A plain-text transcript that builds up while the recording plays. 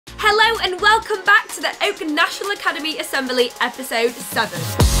Hello and welcome back to the Oak National Academy Assembly episode 7.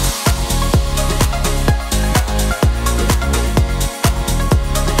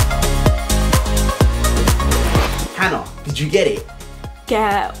 Hannah, did you get it?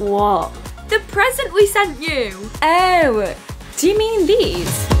 Get what? The present we sent you. Oh, do you mean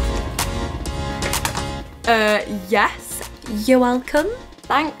these? Yes. You're welcome.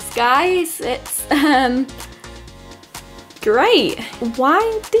 Thanks, guys. It's, great. Why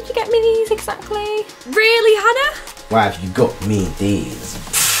did you get me these exactly? Really, Hannah? Why have you got me these?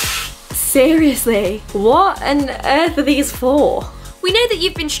 Seriously, what on earth are these for? We know that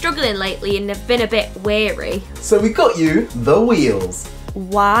you've been struggling lately and have been a bit weary. So we got you the wheels.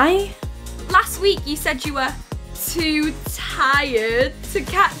 Why? Last week you said you were too tired to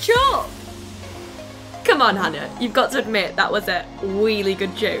catch up. Come on, Hannah, you've got to admit that was a really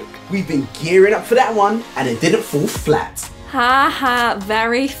good joke. We've been gearing up for that one and it didn't fall flat. Haha,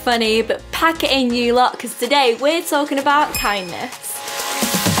 very funny, but pack it in, you lot, because today we're talking about kindness.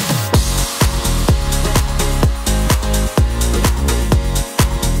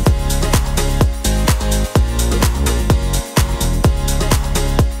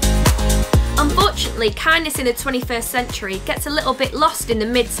 Unfortunately, kindness in the 21st century gets a little bit lost in the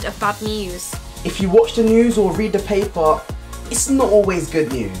midst of bad news. If you watch the news or read the paper, it's not always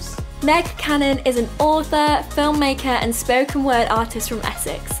good news. Meg Cannon is an author, filmmaker and spoken word artist from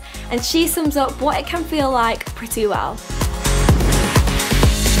Essex, and she sums up what it can feel like pretty well.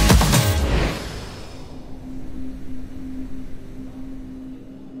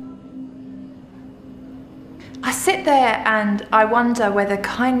 I sit there and I wonder whether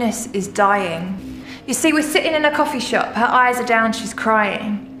kindness is dying. You see, we're sitting in a coffee shop, her eyes are down, she's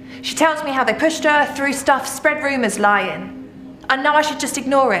crying. She tells me how they pushed her, threw stuff, spread rumours, lying. I know I should just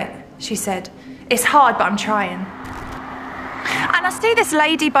ignore it, she said. It's hard, but I'm trying. And I see this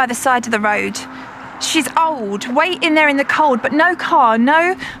lady by the side of the road. She's old, waiting there in the cold, but no car,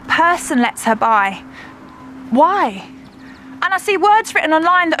 no person lets her by. Why? And I see words written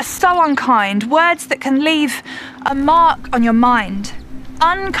online that are so unkind, words that can leave a mark on your mind.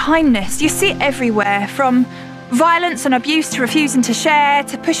 Unkindness, you see it everywhere, from violence and abuse to refusing to share,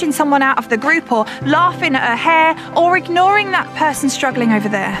 to pushing someone out of the group or laughing at her hair or ignoring that person struggling over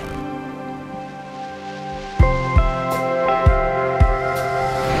there.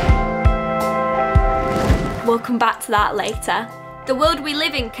 We'll come back to that later. The world we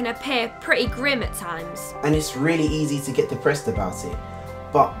live in can appear pretty grim at times. And it's really easy to get depressed about it.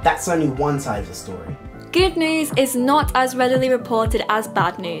 But that's only one side of the story. Good news is not as readily reported as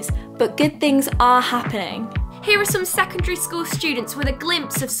bad news, but good things are happening. Here are some secondary school students with a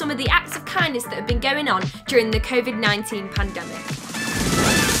glimpse of some of the acts of kindness that have been going on during the COVID-19 pandemic.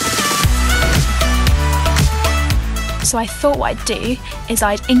 So I thought what I'd do is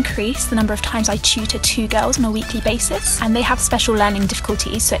I'd increase the number of times I tutor 2 girls on a weekly basis, and they have special learning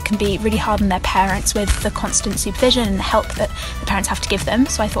difficulties, so it can be really hard on their parents with the constant supervision and the help that the parents have to give them,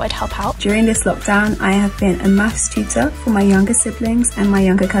 so I thought I'd help out. During this lockdown, I have been a maths tutor for my younger siblings and my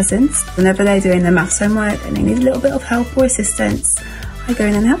younger cousins. Whenever they're doing their maths homework and they need a little bit of help or assistance, I go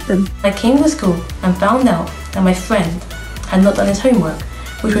in and help them. I came to school and found out that my friend had not done his homework,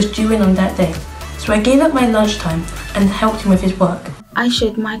 which was due in on that day. So I gave up my lunchtime and helped him with his work. I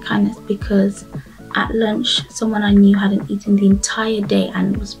showed my kindness because at lunch someone I knew hadn't eaten the entire day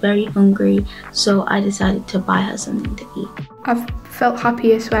and was very hungry, so I decided to buy her something to eat. I've felt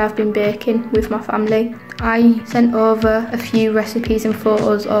happiest where I've been baking with my family. I sent over a few recipes and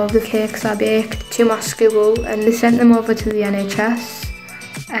photos of the cakes I baked to my school and they sent them over to the NHS,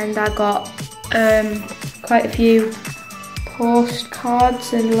 and I got quite a few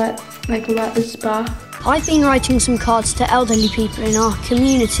postcards and letters back. I've been writing some cards to elderly people in our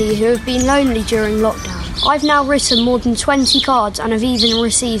community who have been lonely during lockdown. I've now written more than 20 cards and have even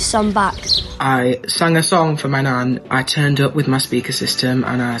received some back. I sang a song for my nan. I turned up with my speaker system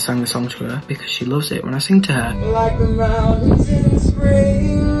and I sang the song to her because she loves it when I sing to her. Like the mountains in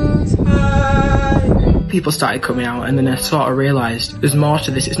springtime. People started coming out and then I sort of realised there's more to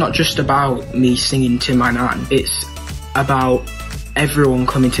this. It's not just about me singing to my nan. It's about everyone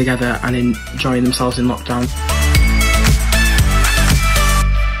coming together and enjoying themselves in lockdown.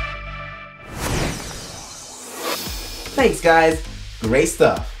 Thanks guys, great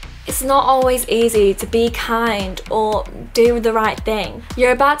stuff. It's not always easy to be kind or do the right thing.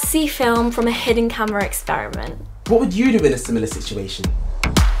 You're about to see film from a hidden camera experiment. What would you do in a similar situation?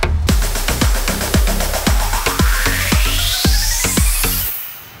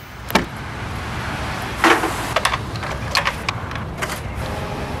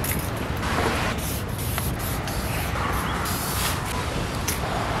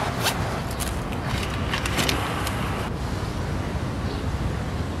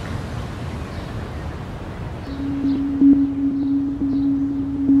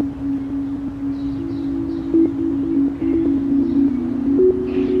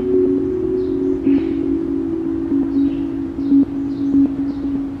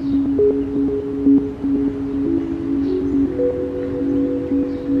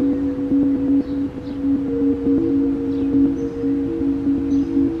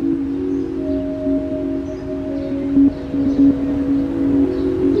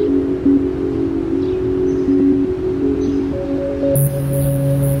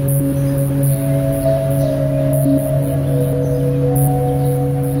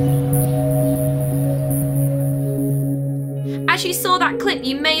 saw that clip,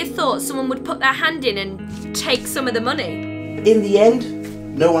 you may have thought someone would put their hand in and take some of the money. In the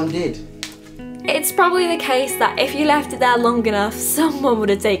end, no one did. It's probably the case that if you left it there long enough, someone would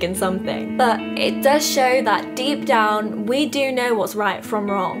have taken something. But it does show that deep down, we do know what's right from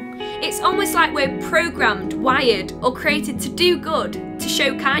wrong. It's almost like we're programmed, wired, or created to do good, to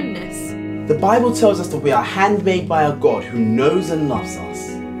show kindness. The Bible tells us that we are handmade by a God who knows and loves us.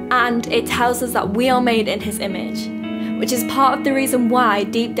 And it tells us that we are made in His image, which is part of the reason why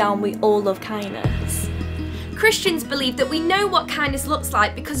deep down we all love kindness. Christians believe that we know what kindness looks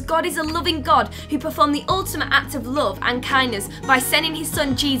like because God is a loving God who performed the ultimate act of love and kindness by sending His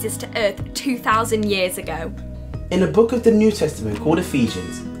Son Jesus to earth 2,000 years ago. In a book of the New Testament called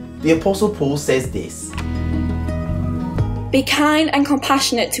Ephesians, the Apostle Paul says this: Be kind and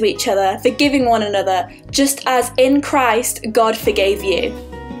compassionate to each other, forgiving one another, just as in Christ God forgave you.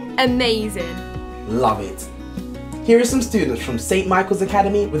 Amazing. Love it. Here are some students from St. Michael's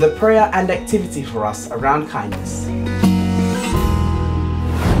Academy with a prayer and activity for us around kindness.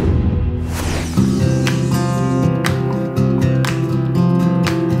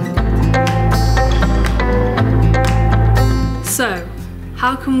 So,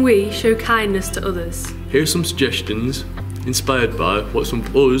 how can we show kindness to others? Here are some suggestions inspired by what some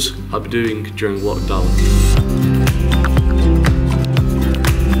of us have been doing during lockdown.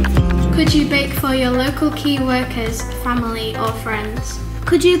 Could you bake for your local key workers, family or friends?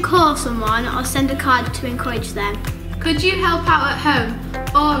 Could you call someone or send a card to encourage them? Could you help out at home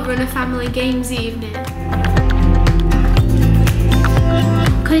or run a family games evening?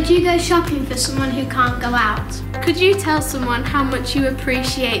 Could you go shopping for someone who can't go out? Could you tell someone how much you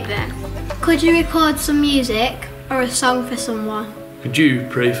appreciate them? Could you record some music or a song for someone? Could you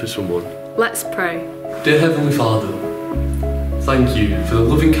pray for someone? Let's pray. Dear Heavenly Father, thank you for the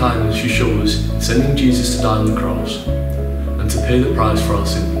loving kindness you show us in sending Jesus to die on the cross and to pay the price for our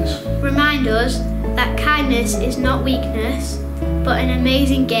sins. Remind us that kindness is not weakness, but an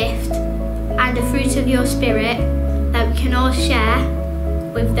amazing gift and a fruit of your Spirit that we can all share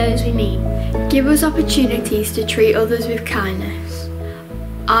with those we meet. Give us opportunities to treat others with kindness.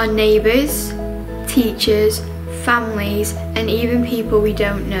 Our neighbours, teachers, families, and even people we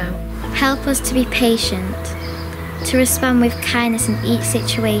don't know. Help us to be patient, to respond with kindness in each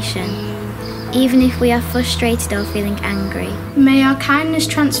situation, even if we are frustrated or feeling angry. May our kindness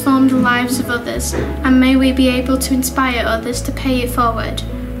transform the lives of others, and may we be able to inspire others to pay it forward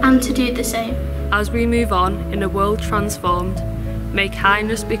and to do the same. As we move on in a world transformed, may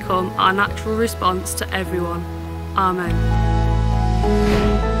kindness become our natural response to everyone. Amen.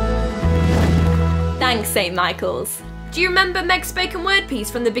 Thanks, St. Michael's. Do you remember Meg's spoken word piece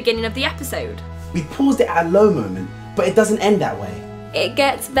from the beginning of the episode? We paused it at a low moment, but it doesn't end that way. It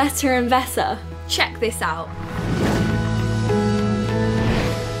gets better and better. Check this out.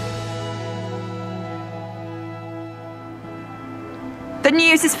 The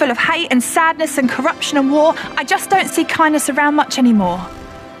news is full of hate and sadness and corruption and war. I just don't see kindness around much anymore.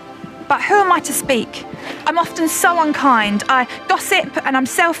 But who am I to speak? I'm often so unkind. I gossip and I'm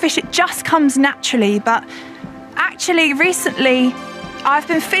selfish. It just comes naturally. But actually, recently, I've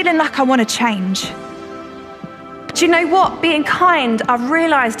been feeling like I want to change. Do you know what? Being kind, I've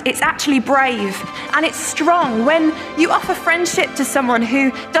realised it's actually brave and it's strong when you offer friendship to someone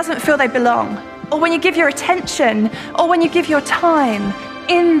who doesn't feel they belong, or when you give your attention, or when you give your time.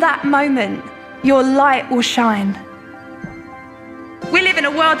 In that moment, your light will shine. We live in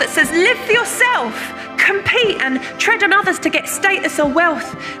a world that says live for yourself, compete and tread on others to get status or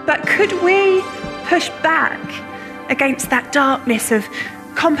wealth. But could we push back against that darkness of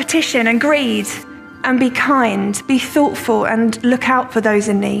competition and greed and be kind, be thoughtful and look out for those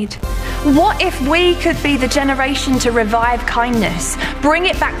in need? What if we could be the generation to revive kindness, bring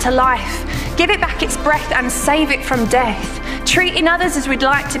it back to life, give it back its breath and save it from death, treating others as we'd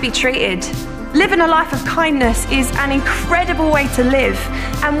like to be treated? Living a life of kindness is an incredible way to live,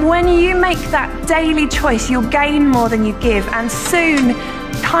 and when you make that daily choice, you'll gain more than you give, and soon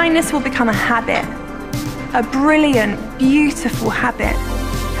kindness will become a habit, a brilliant, beautiful habit.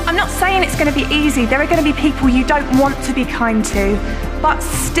 I'm not saying it's going to be easy. There are going to be people you don't want to be kind to, but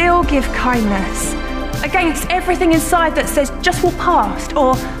still give kindness. Against everything inside that says just walk past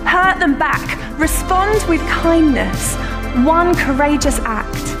or hurt them back, respond with kindness, one courageous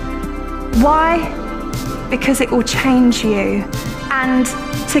act. Why? Because it will change you, and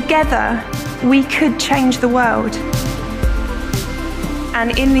together we could change the world.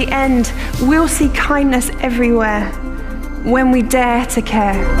 And in the end, we'll see kindness everywhere when we dare to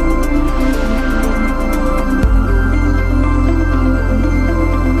care.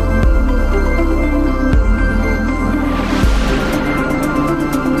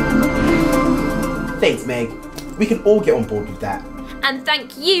 We can all get on board with that. And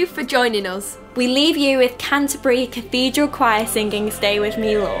thank you for joining us. We leave you with Canterbury Cathedral Choir singing Stay With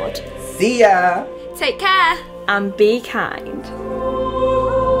Me, Lord. See ya! Take care. And be kind.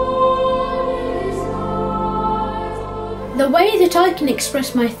 The way that I can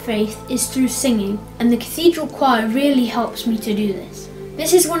express my faith is through singing, and the Cathedral Choir really helps me to do this.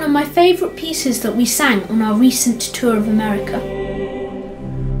 This is one of my favourite pieces that we sang on our recent tour of America.